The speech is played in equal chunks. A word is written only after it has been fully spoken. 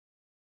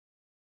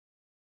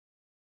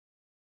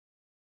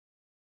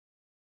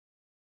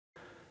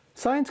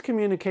Science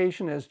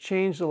communication has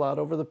changed a lot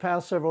over the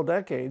past several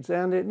decades,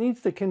 and it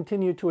needs to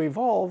continue to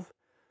evolve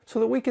so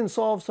that we can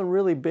solve some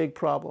really big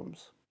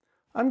problems.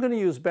 I'm going to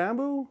use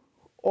bamboo,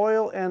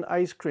 oil, and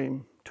ice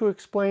cream to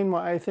explain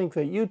why I think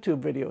that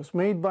YouTube videos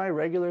made by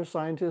regular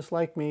scientists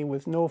like me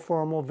with no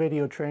formal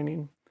video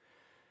training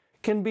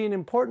can be an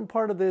important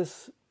part of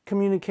this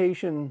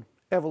communication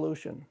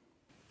evolution.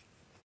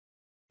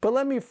 But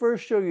let me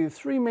first show you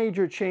three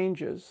major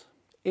changes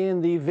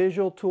in the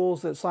visual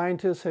tools that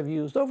scientists have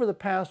used over the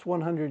past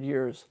 100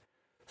 years,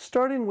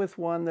 starting with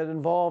one that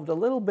involved a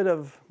little bit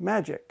of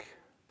magic,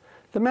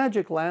 the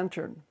magic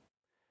lantern.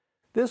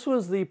 This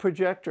was the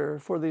projector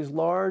for these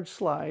large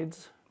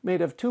slides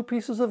made of two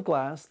pieces of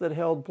glass that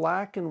held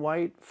black and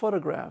white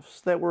photographs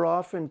that were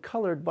often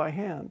colored by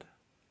hand.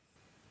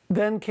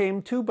 Then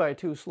came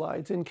 2x2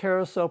 slides in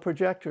carousel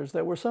projectors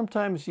that were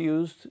sometimes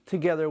used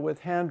together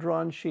with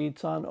hand-drawn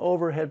sheets on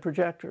overhead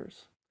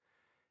projectors.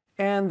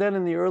 And then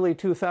in the early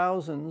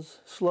 2000s,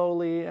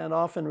 slowly and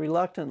often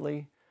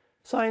reluctantly,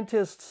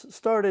 scientists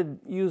started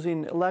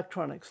using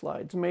electronic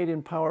slides made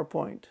in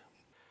PowerPoint.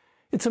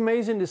 It's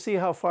amazing to see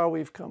how far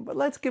we've come, but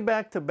let's get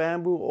back to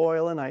bamboo,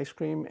 oil, and ice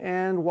cream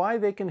and why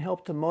they can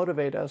help to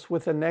motivate us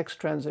with the next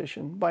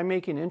transition by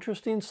making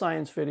interesting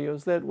science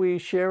videos that we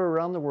share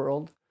around the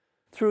world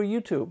through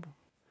YouTube.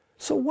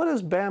 So what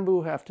does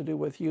bamboo have to do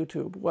with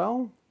YouTube?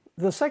 Well,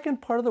 the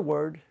second part of the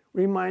word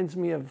reminds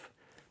me of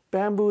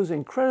bamboo's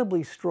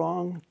incredibly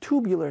strong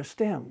tubular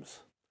stems.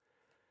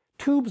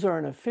 Tubes are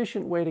an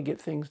efficient way to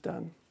get things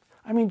done.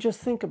 I mean,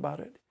 just think about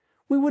it.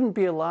 We wouldn't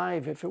be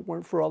alive if it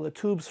weren't for all the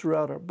tubes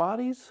throughout our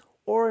bodies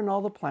or in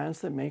all the plants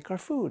that make our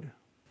food.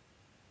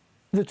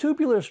 The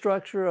tubular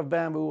structure of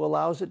bamboo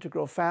allows it to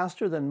grow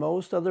faster than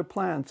most other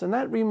plants, and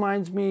that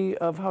reminds me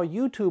of how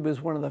YouTube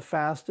is one of the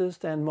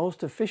fastest and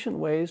most efficient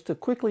ways to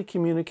quickly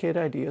communicate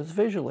ideas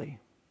visually.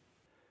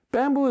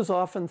 Bamboo is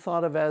often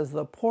thought of as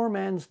the poor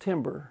man's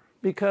timber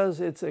because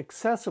it's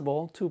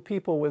accessible to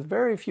people with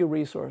very few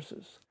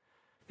resources.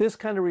 This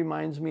kind of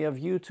reminds me of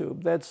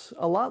YouTube. That's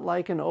a lot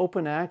like an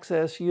open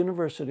access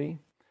university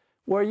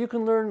where you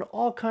can learn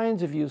all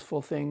kinds of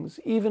useful things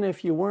even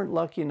if you weren't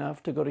lucky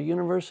enough to go to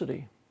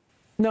university.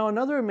 Now,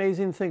 another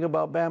amazing thing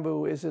about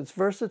bamboo is its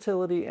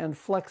versatility and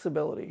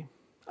flexibility.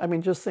 I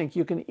mean, just think,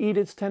 you can eat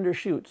its tender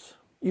shoots.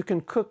 You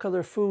can cook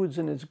other foods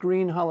in its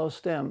green hollow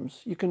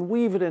stems. You can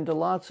weave it into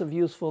lots of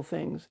useful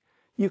things.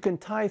 You can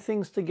tie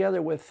things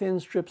together with thin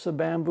strips of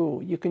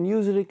bamboo. You can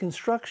use it in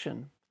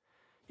construction.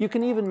 You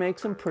can even make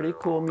some pretty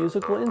cool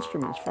musical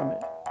instruments from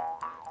it.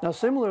 Now,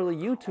 similarly,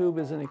 YouTube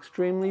is an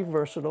extremely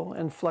versatile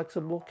and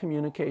flexible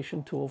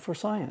communication tool for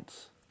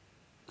science.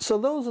 So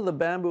those are the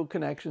bamboo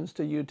connections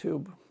to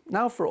YouTube.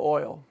 Now for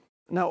oil.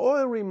 Now,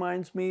 oil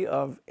reminds me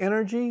of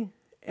energy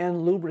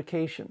and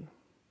lubrication.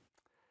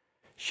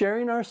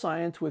 Sharing our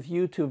science with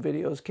YouTube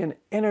videos can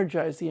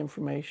energize the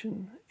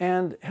information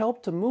and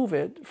help to move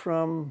it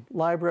from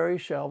library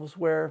shelves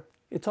where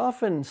it's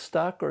often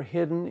stuck or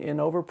hidden in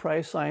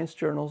overpriced science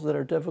journals that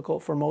are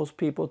difficult for most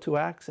people to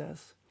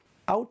access,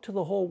 out to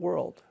the whole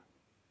world,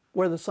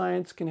 where the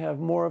science can have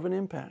more of an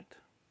impact.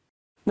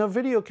 Now,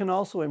 video can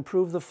also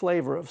improve the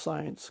flavor of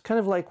science, kind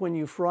of like when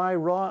you fry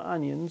raw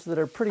onions that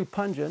are pretty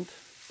pungent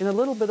in a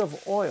little bit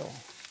of oil.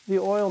 The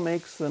oil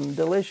makes them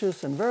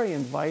delicious and very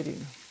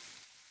inviting.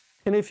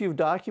 And if you've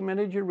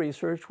documented your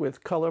research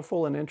with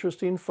colorful and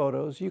interesting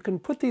photos, you can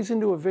put these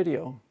into a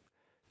video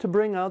to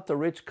bring out the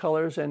rich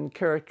colors and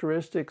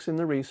characteristics in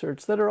the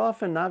research that are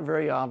often not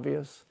very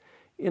obvious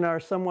in our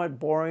somewhat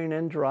boring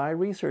and dry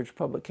research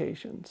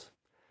publications.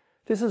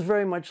 This is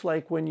very much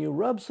like when you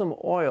rub some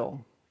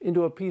oil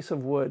into a piece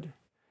of wood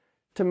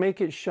to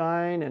make it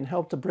shine and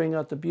help to bring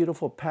out the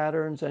beautiful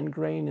patterns and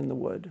grain in the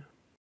wood.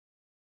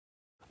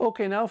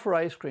 Okay, now for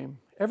ice cream.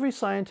 Every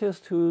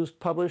scientist who's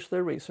published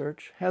their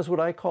research has what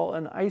I call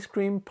an ice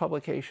cream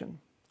publication.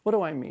 What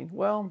do I mean?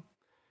 Well,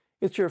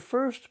 it's your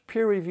first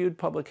peer-reviewed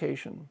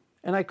publication.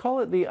 And I call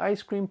it the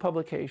ice cream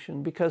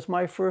publication because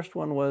my first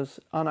one was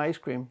on ice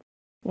cream.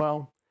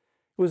 Well,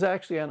 it was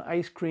actually on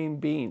ice cream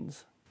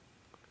beans.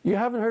 You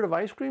haven't heard of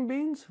ice cream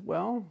beans?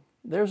 Well,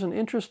 there's an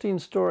interesting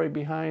story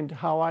behind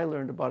how I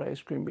learned about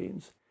ice cream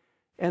beans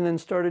and then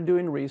started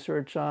doing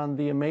research on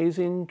the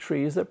amazing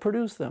trees that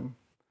produce them.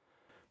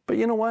 But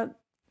you know what?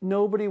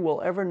 Nobody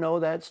will ever know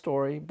that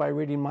story by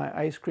reading my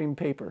ice cream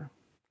paper.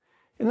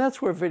 And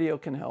that's where video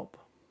can help.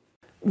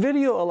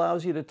 Video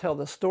allows you to tell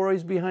the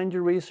stories behind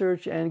your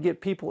research and get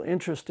people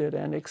interested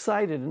and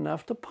excited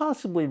enough to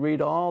possibly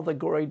read all the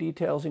gory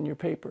details in your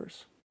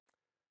papers.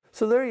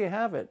 So there you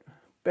have it.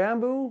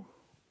 Bamboo,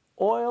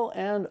 oil,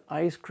 and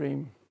ice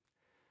cream.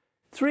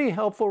 Three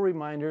helpful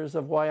reminders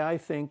of why I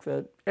think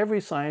that every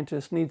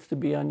scientist needs to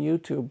be on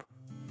YouTube.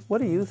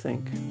 What do you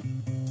think?